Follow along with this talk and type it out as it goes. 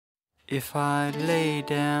If I lay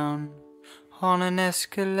down on an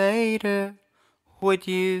escalator, would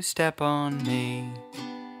you step on me?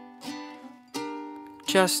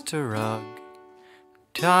 Just a rug,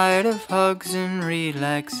 tired of hugs and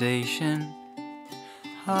relaxation.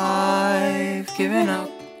 I've given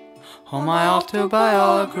up on my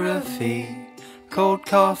autobiography, cold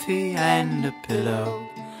coffee and a pillow.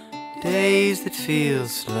 Days that feel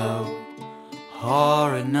slow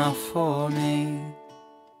are enough for me.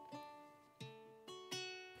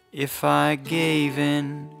 If I gave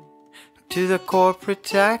in to the corporate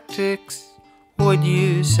tactics, would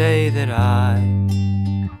you say that I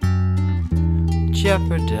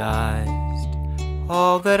jeopardized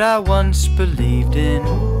all that I once believed in?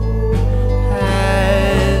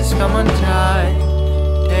 Has come untied,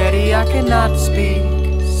 Daddy, I cannot speak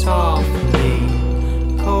softly.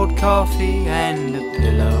 Cold coffee and a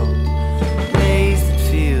pillow, days that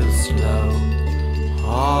feel slow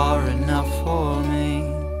are enough for me.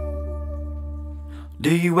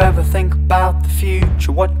 Do you ever think about the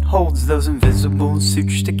future? What holds those invisible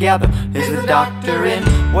sutures together? Is the doctor in?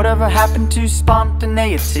 Whatever happened to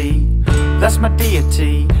spontaneity? That's my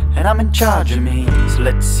deity, and I'm in charge of me. So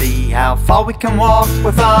let's see how far we can walk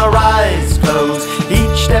with our eyes closed.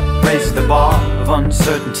 Each step raises the bar of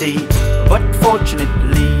uncertainty, but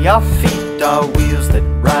fortunately our feet are wheels that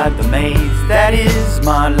ride the maze. That is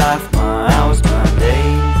my life, my hours, my days.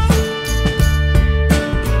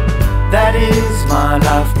 That is my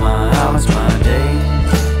life, my hours, my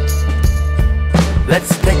days.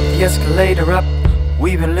 Let's take the escalator up.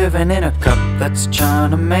 We've been living in a cup that's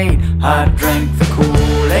China made. I drank the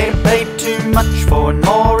Kool-Aid, paid too much for it.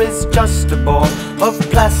 More is just a ball of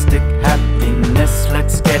plastic happiness.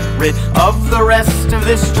 Let's get rid of the rest of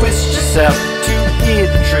this. Twist yourself to hear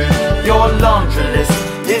the truth. Your laundry list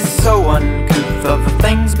is so uncouth, of the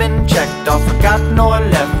things been checked off, forgotten or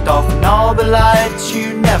left off, and all the lights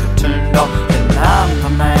you never turned off. And I'm the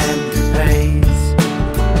man who pays.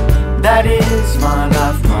 That is my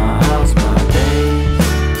life, my house, my days.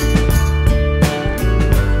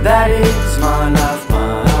 That is my life,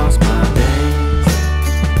 my house, my days.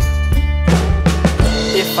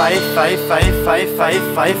 If I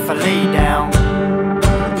lay down.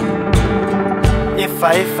 If I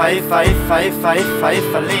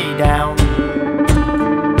lay down,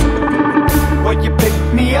 would you pick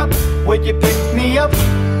me up? Would you pick me up?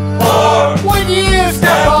 Or would you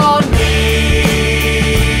step on me?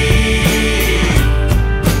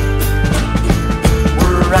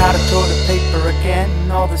 We're out of toilet paper again.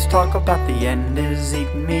 All this talk about the end is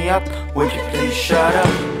eating me up. Would you please shut up?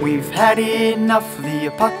 We've had enough of the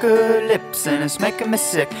apocalypse, and it's making me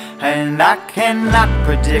sick, and I cannot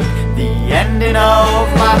predict the ending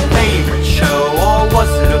of my favorite show. Or was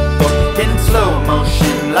it a book in slow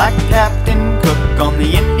motion, like Captain Cook on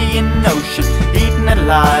the Indian Ocean, eaten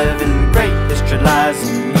alive, and great history lies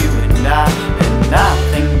in you and I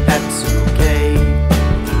think that's okay.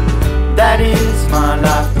 That is my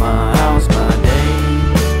life, my house, my days.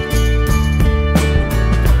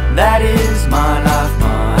 That is my life,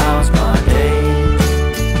 my house, my days.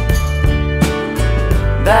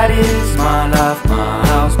 That is